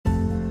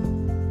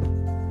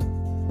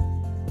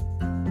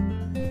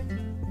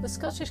The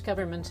Scottish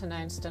Government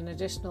announced an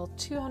additional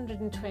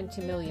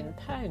 £220 million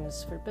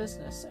for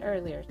business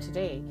earlier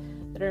today.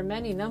 There are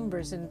many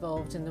numbers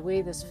involved in the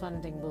way this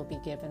funding will be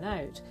given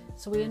out,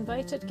 so we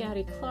invited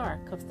Garry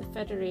Clark of the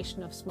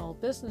Federation of Small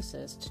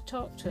Businesses to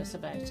talk to us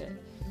about it.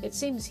 It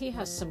seems he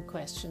has some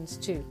questions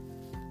too.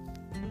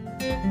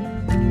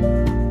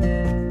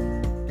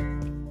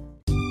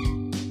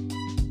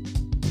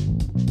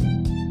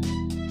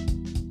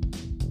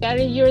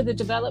 Garry, you're the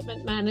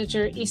Development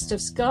Manager East of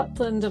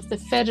Scotland of the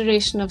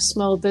Federation of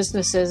Small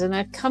Businesses, and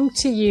I've come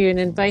to you and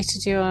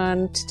invited you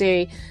on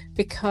today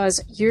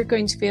because you're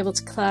going to be able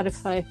to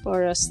clarify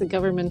for us the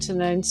government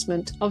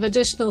announcement of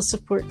additional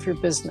support for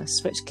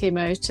business, which came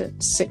out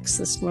at 6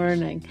 this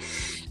morning.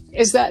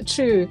 Is that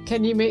true?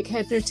 Can you make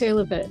head or tail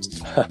of it?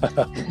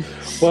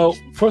 Well,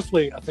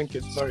 firstly, I think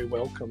it's very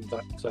welcome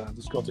that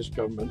the Scottish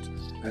Government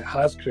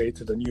has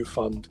created a new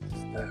fund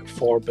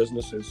for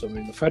businesses. I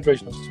mean, the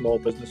Federation of Small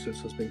Businesses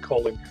has been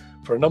calling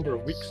for a number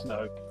of weeks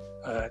now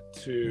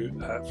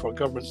for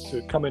governments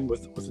to come in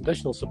with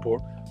additional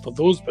support for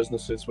those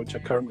businesses which are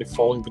currently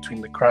falling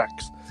between the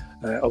cracks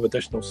of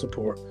additional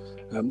support.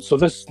 So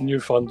this new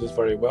fund is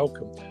very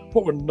welcome.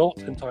 What we're not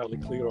entirely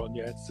clear on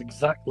yet is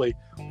exactly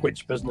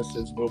which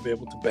businesses will be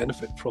able to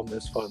benefit from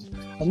this fund.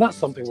 And that's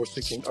something we're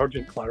seeking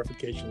urgent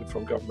clarification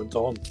from government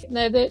on.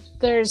 Now,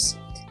 there's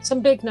some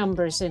big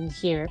numbers in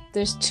here.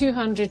 There's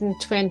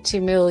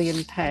 £220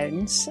 million,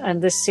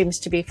 and this seems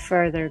to be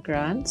further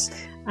grants.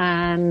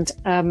 And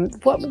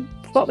what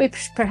we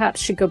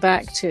perhaps should go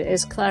back to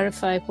is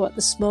clarify what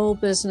the Small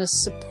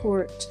Business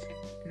Support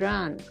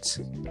Grant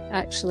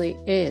actually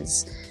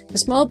is. The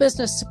Small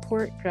Business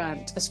Support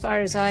Grant, as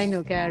far as I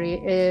know, Garry,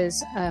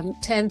 is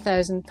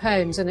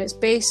 £10,000, and it's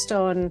based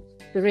on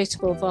the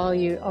rateable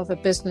value of a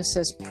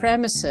business's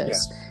premises.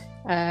 Yes.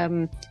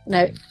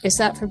 Now, is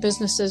that for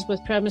businesses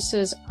with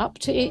premises up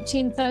to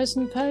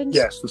 £18,000?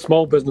 Yes, the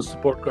Small Business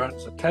Support Grant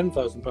is a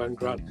 £10,000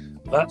 grant.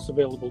 That's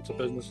available to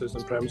businesses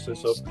and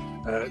premises of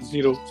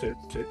 £0 to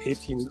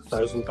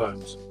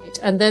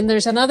 £18,000. And then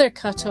there's another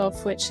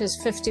cut-off, which is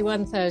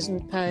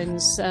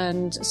 £51,000,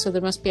 and so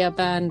there must be a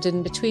band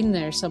in between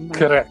there somewhere.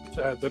 Correct.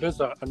 There is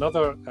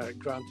another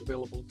grant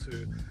available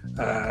to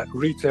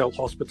retail,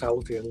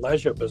 hospitality and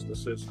leisure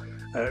businesses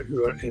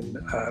who are in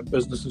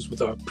businesses with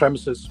a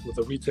premises with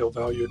a retail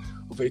value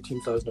of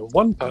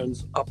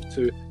 £18,001 up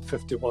to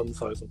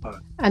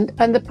 £51,000.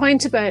 And the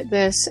point about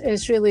this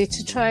is really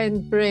to try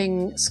and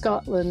bring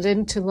Scotland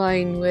into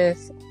line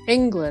with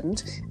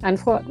England. And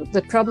what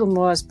the problem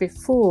was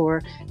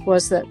before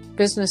was that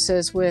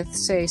businesses with,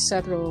 say,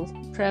 several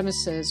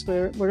premises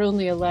were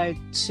only allowed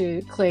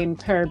to claim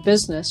per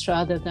business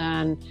rather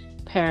than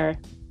per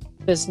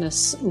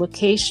business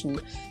location.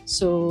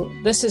 So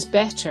this is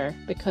better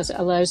because it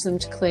allows them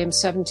to claim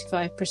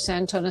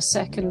 75% on a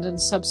second and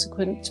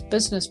subsequent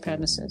business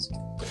premises.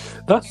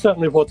 That's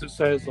certainly what it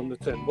says on the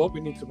tin. What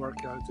we need to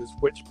work out is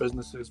which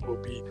businesses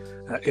will be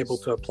able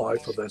to apply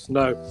for this.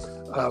 Now,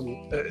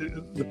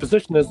 the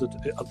position is that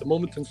at the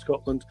moment in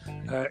Scotland,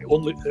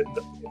 only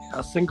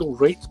a single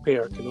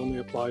ratepayer can only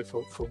apply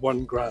for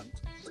one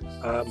grant.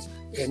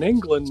 In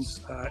England,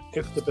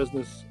 if the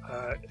business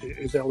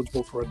is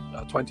eligible for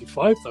a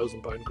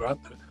 £25,000 grant,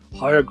 a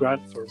higher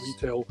grant for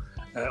retail,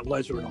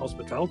 leisure and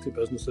hospitality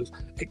businesses,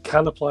 it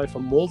can apply for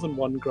more than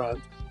one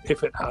grant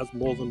if it has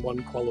more than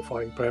one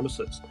qualifying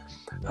premises.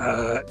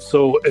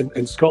 So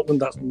in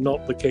Scotland, that's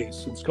not the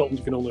case. In Scotland,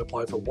 you can only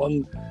apply for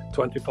one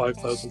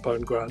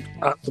 £25,000 grant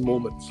at the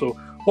moment. So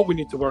what we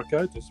need to work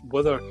out is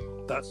whether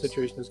that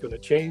situation is going to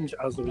change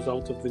as a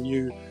result of the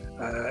new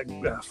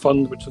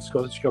fund which the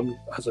Scottish Government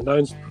has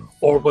announced,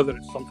 or whether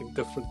it's something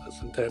different that's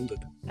intended.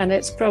 And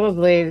it's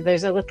probably,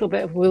 there's a little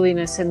bit of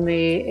woolliness in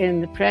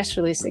the press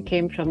release that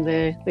came from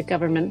the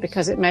government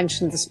because it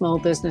mentioned the small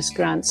business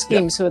grant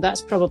scheme. Yep. So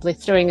that's probably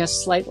throwing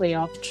us slightly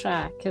off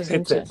track,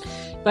 isn't it?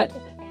 But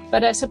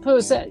I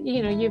suppose that,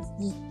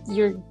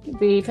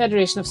 the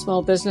Federation of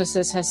Small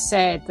Businesses has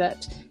said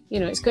that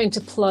it's going to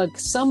plug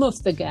some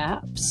of the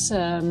gaps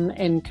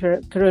in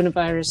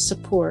coronavirus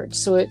support.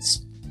 So it's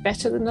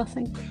better than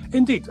nothing.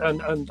 Indeed,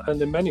 and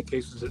in many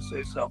cases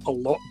it's a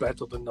lot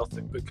better than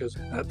nothing, because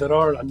there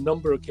are a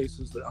number of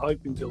cases that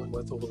I've been dealing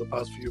with over the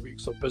past few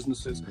weeks of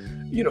businesses,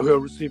 who are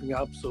receiving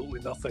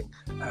absolutely nothing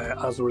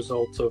as a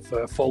result of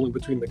falling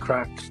between the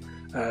cracks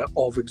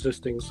of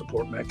existing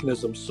support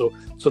mechanisms. So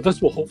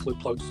this will hopefully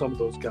plug some of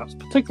those gaps,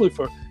 particularly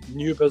for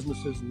new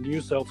businesses,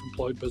 new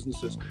self-employed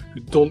businesses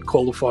who don't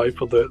qualify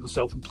for the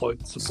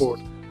self-employed support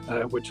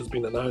which has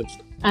been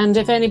announced. And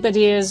if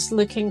anybody is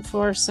looking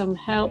for some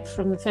help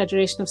from the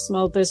Federation of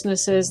Small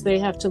Businesses, they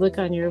have to look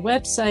on your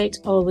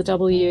website,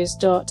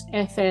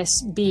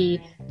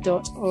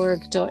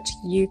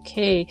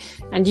 allthews.fsb.org.uk,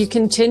 and you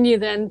continue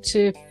then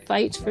to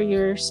fight for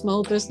your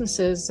small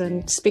businesses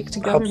and speak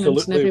to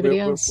government and everybody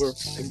else. We're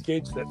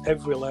engaged at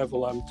every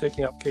level. I'm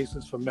taking up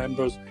cases for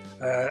members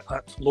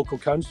at local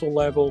council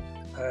level.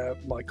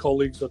 My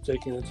colleagues are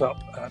taking it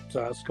up at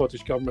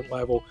Scottish Government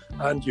level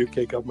and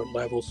UK Government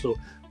level. So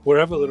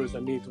wherever there is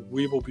a need,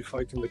 we will be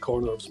fighting the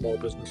corner of small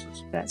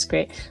businesses. That's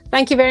great.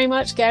 Thank you very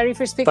much, Garry,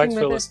 for speaking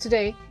with us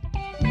today.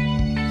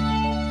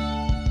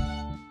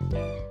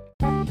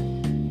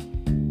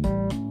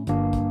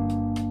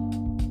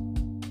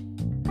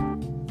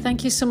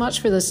 Thank you so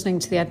much for listening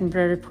to the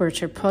Edinburgh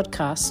Reporter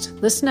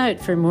podcast. Listen out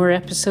for more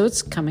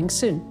episodes coming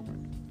soon.